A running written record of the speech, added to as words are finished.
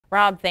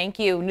Rob, thank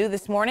you. New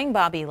this morning,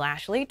 Bobby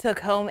Lashley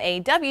took home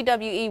a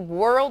WWE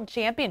World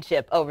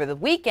Championship over the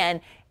weekend,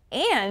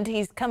 and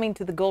he's coming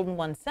to the Golden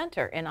One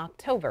Center in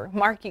October.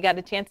 Mark, you got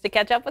a chance to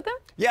catch up with him?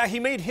 Yeah, he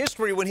made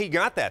history when he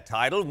got that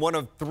title, one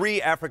of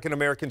 3 African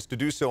Americans to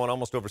do so in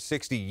almost over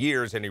 60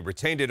 years, and he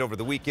retained it over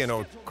the weekend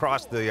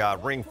across the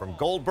ring from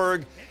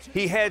Goldberg.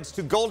 He heads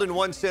to Golden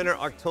One Center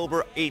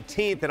October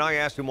 18th, and I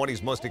asked him what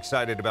he's most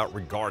excited about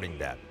regarding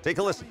that. Take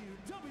a listen.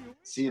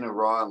 Seeing a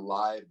Raw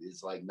live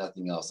is like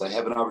nothing else. I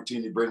have an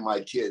opportunity to bring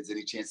my kids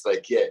any chance that I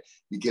get,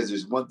 because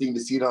there's one thing to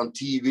see it on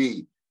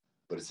TV,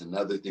 but it's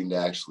another thing to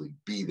actually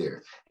be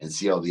there and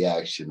see all the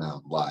action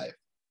out live.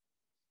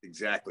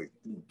 Exactly.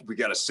 We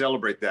got to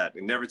celebrate that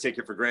and never take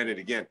it for granted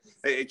again.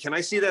 Hey, can I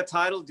see that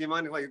title? Do you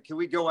mind? Like, can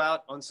we go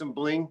out on some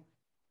bling?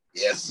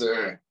 Yes,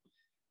 sir.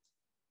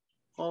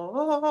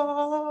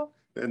 Oh,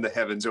 and the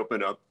heavens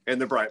open up and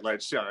the bright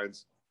light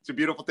shines. It's a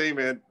beautiful thing,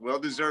 man. Well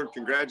deserved.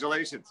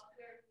 Congratulations.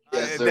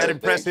 Yes, sir. That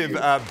impressive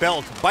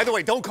belt. By the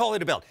way, don't call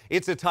it a belt.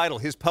 It's a title.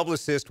 His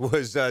publicist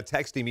was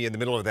texting me in the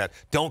middle of that.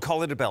 Don't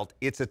call it a belt.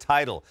 It's a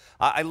title.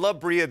 I love,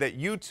 Bria, that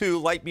you two,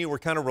 like me, were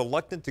kind of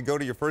reluctant to go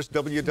to your first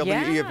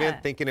WWE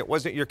event, thinking it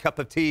wasn't your cup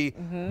of tea,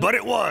 but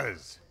it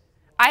was.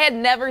 I had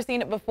never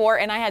seen it before,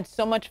 and I had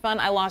so much fun.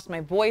 I lost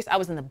my voice. I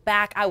was in the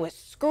back. I was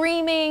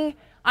screaming.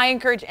 I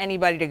encourage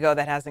anybody to go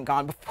that hasn't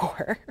gone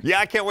before. Yeah,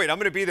 I can't wait. I'm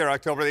going to be there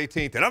October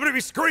 18th, and I'm going to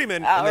be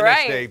screaming. All and the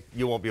right. next day,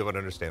 you won't be able to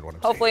understand what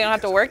I'm saying. Hopefully you don't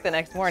have to work the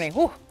next morning.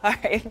 Whew. All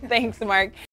right. Thanks, Mark.